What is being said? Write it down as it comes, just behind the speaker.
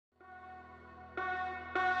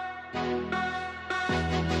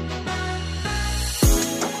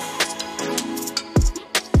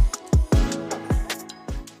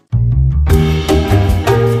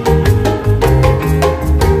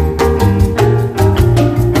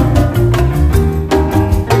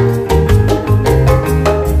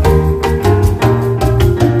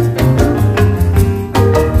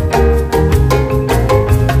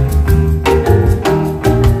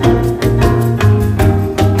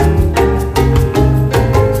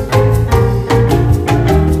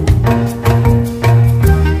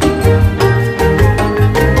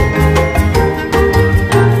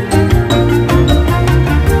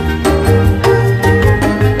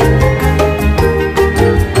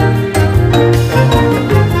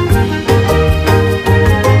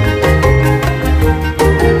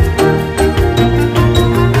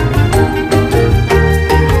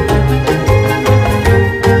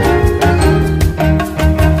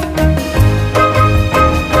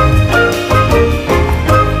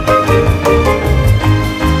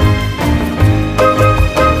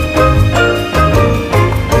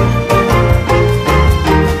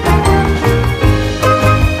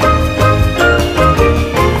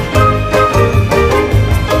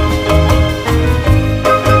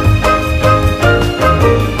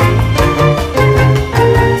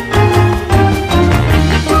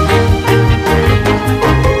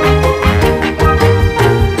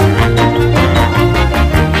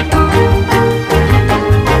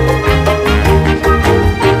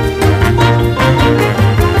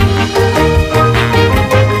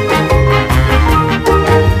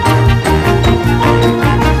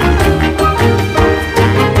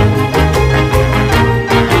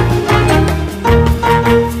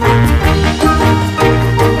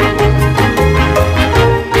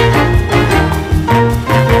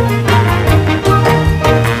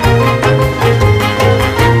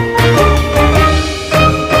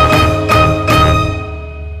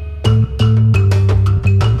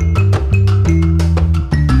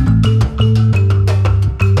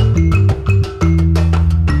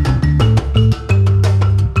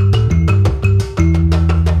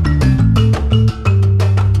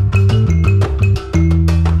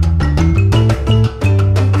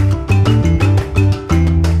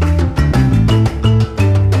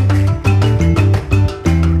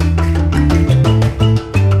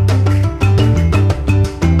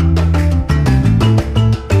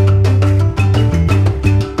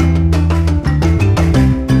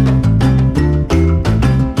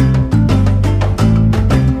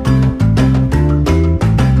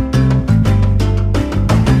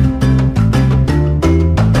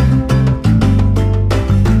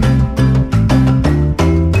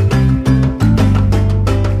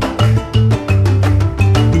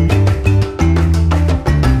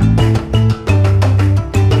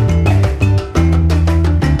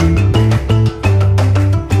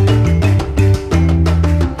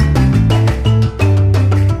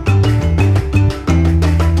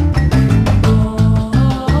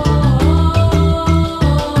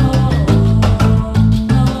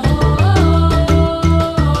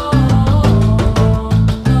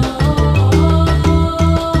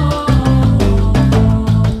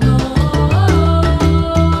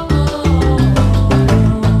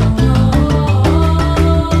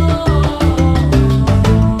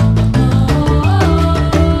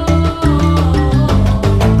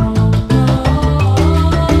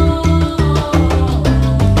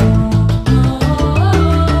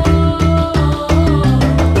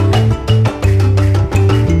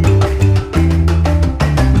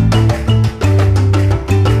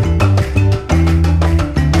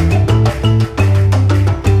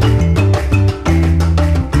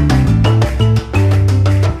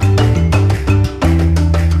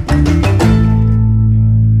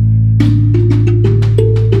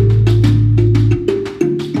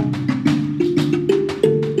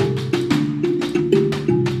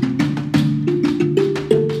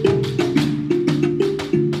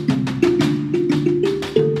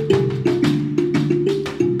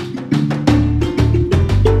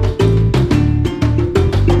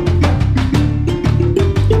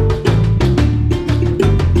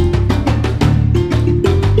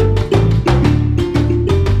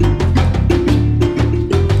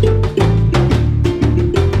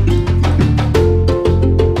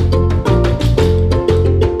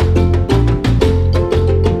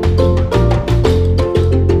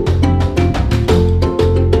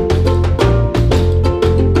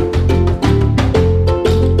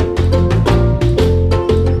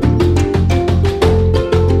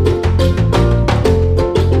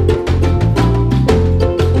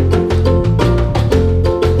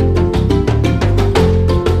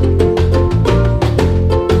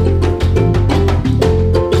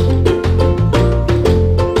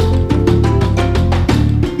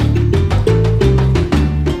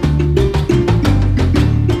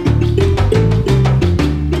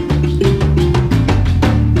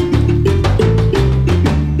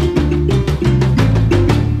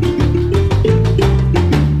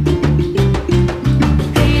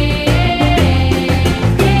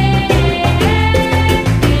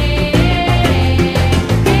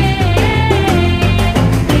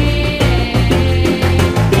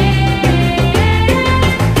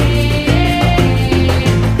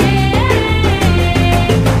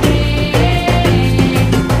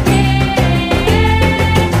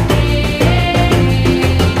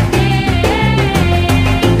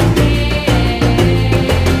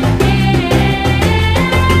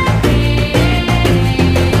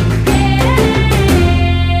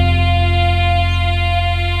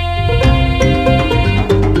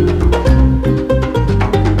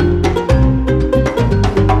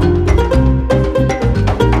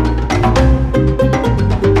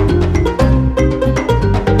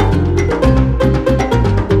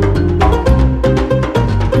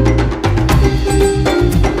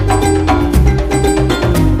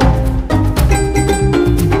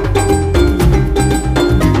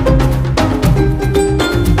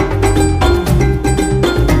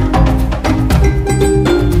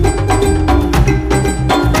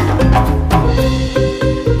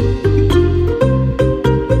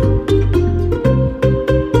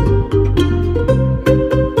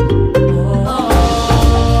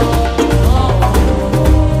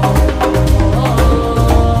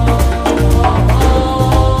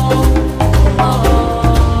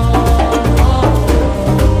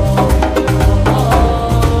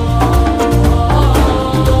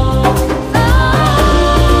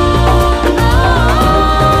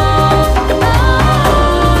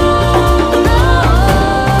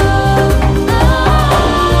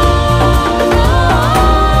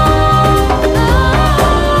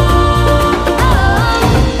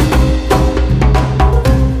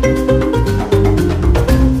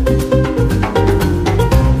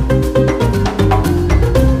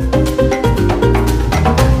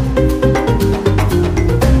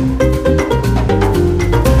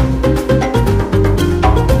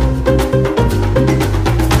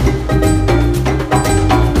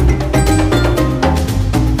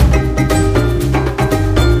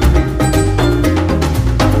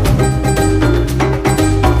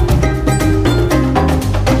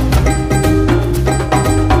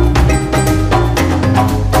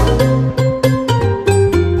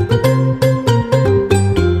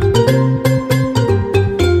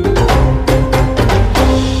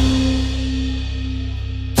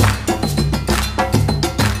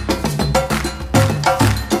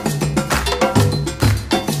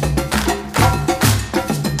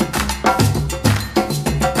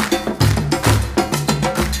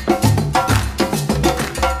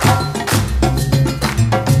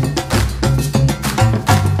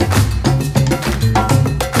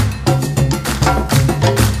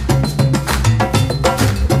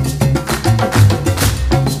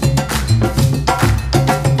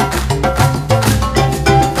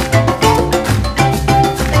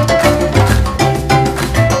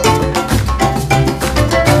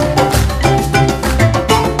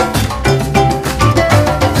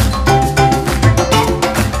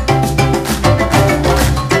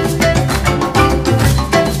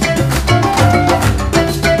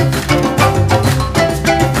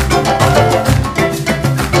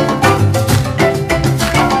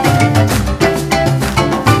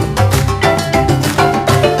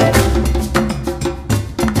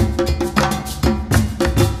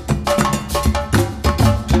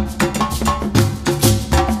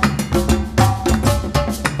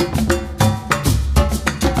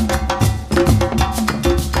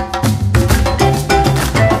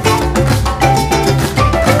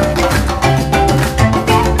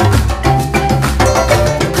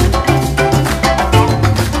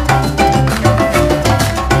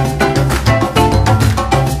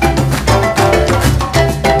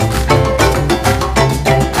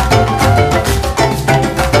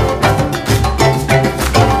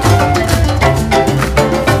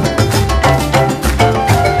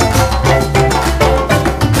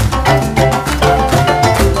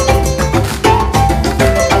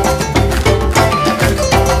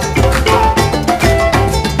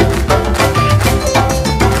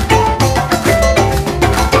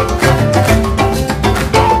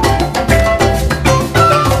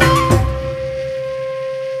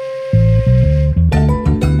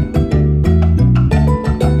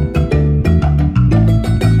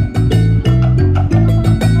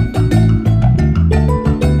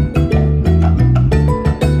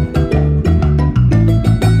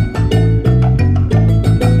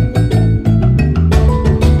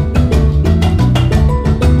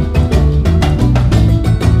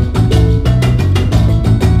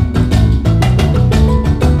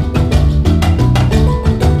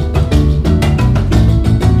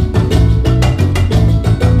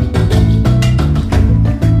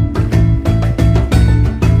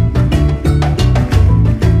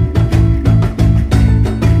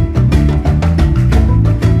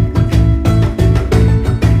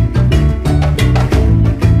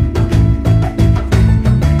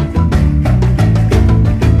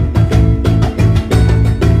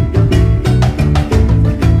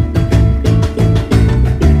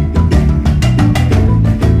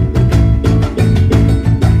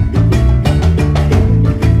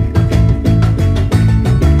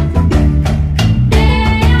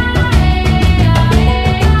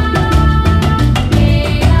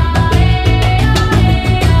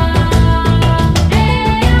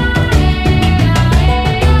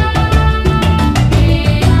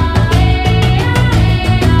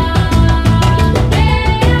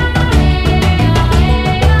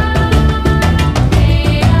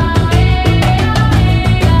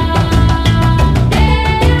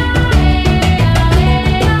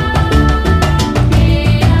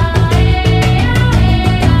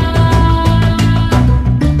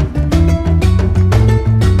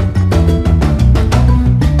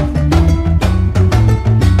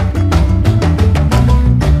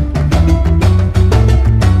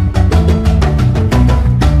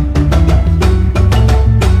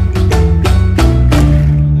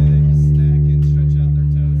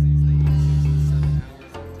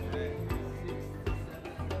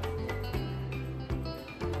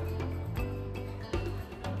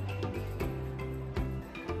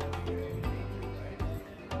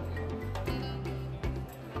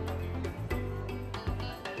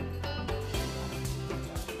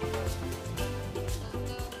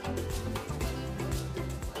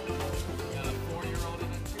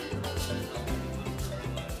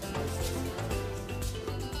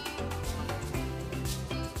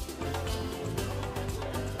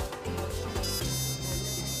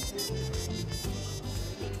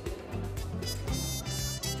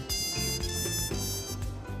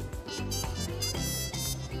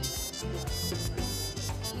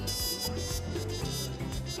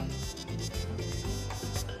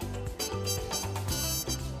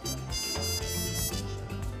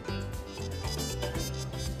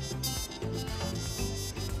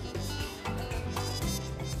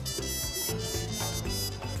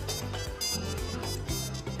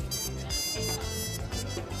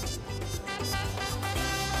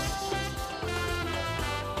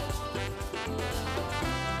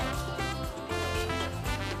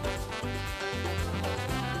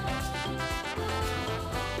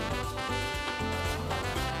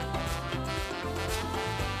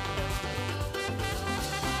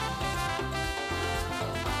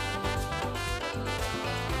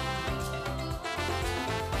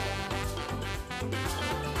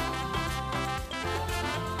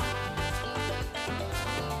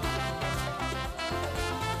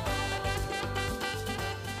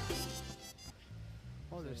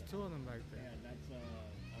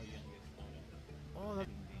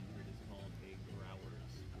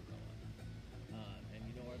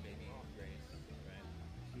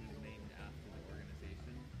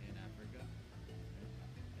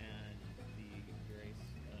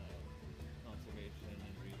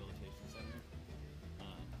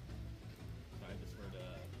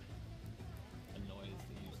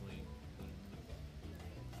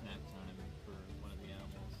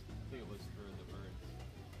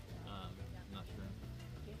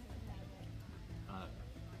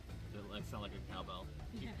cowbell.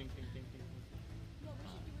 Yeah. Ding, ding, ding, ding, ding. What we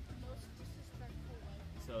should do with the most disrespectful way.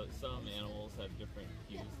 So some animals have different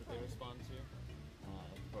cues that they respond to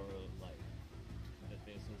for like that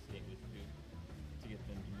they associate with food to get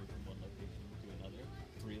them to move from one location to another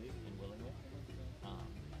freely and willingly.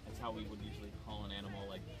 That's how we would usually call an animal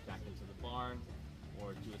like back into the barn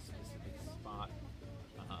or to a specific spot,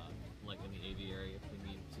 like in the aviary if we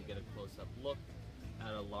need to get a close-up look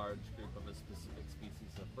at a large group of a specific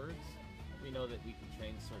species of birds. We know that we can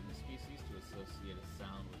train certain species to associate a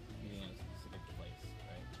sound with being in a specific place,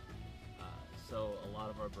 right? So a lot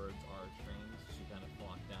of our birds are trained to kind of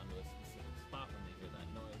flock down to a specific spot when they hear that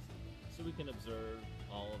noise. So we can observe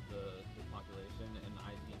all of the population and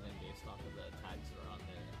ID them based off of the tags that are on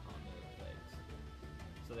their legs.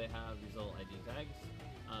 So they have these little ID tags,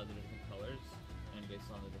 the different colors, and based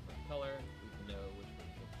on the different color, we can know which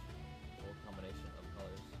full combination of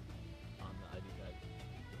colors on the ID tag.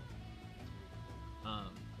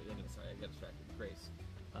 But anyway, sorry, I got distracted. Grace.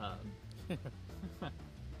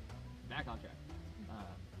 Back on track.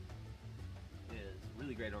 Is a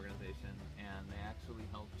really great organization, and they actually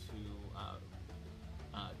help to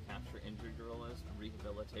capture injured gorillas,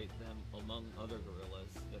 rehabilitate them among other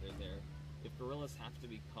gorillas that are there. If gorillas have to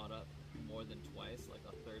be caught up more than twice, like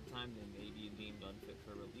a third time, they may be deemed unfit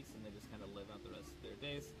for release, and they just kind of live out the rest of their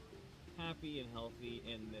days happy and healthy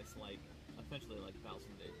in this like essentially like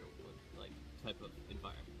 1,000-acre like type of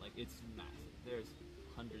environment. Like it's massive. There's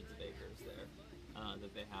hundreds of acres there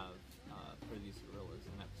that they have for these gorillas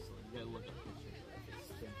in that facility. You gotta look at pictures of it.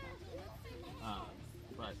 It's fantastic.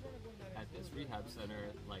 But at this rehab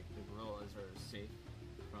center, like the gorillas are safe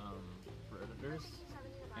from predators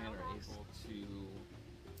and are able to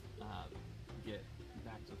get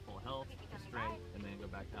back to full health, strength, and then go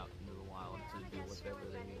back out into the wild to do whatever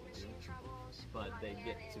they need to do. But they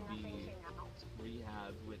get to be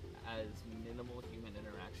rehabbed with as minimal human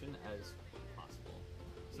interaction as possible.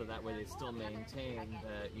 So that way they still maintain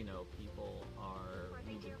that, you know, people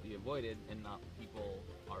need to be avoided and not people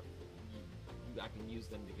I can use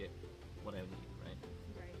them to get what I need, right?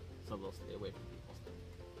 Right. So they'll stay away from people.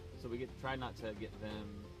 So we try not to get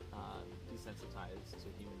them desensitized to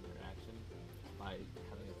human interaction by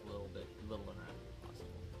having as little interaction as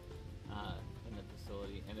possible in the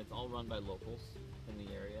facility. And it's all run by locals in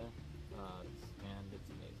the area, and it's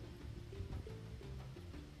amazing.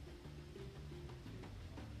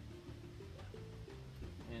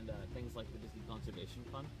 And things like the Disney Conservation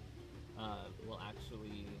Fund will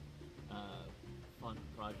actually fund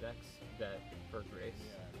projects that for Grace.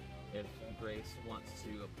 If Grace wants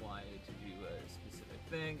to apply to do a specific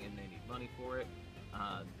thing and they need money for it,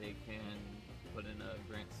 they can put in a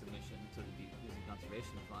grant submission to the Disney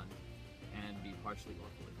Conservation Fund and be partially or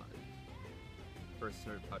fully funded for a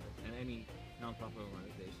certain project. And any nonprofit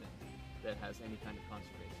organization that has any kind of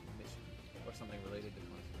conservation mission or something related to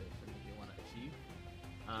conservation that they want to achieve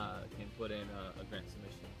can put in a grant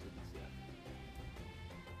submission to DCF.